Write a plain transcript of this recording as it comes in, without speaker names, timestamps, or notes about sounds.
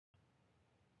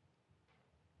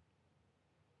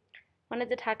Wanted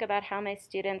to talk about how my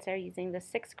students are using the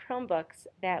 6 Chromebooks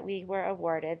that we were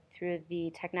awarded through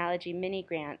the Technology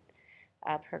MiniGrant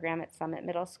program at Summit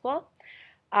Middle School.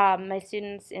 My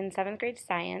students in 7th grade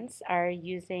science are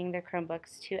using their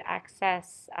Chromebooks to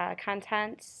access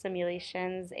content,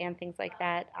 simulations, and things like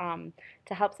that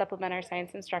to help supplement our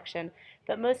science instruction.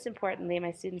 But most importantly,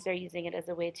 my students are using it as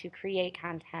a way to create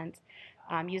content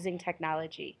using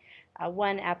technology.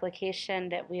 One application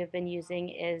that we have been using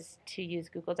is to use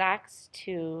Google Docs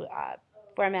to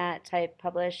format, type,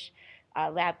 publish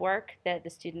lab work that the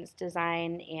students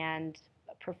design and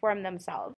perform themselves.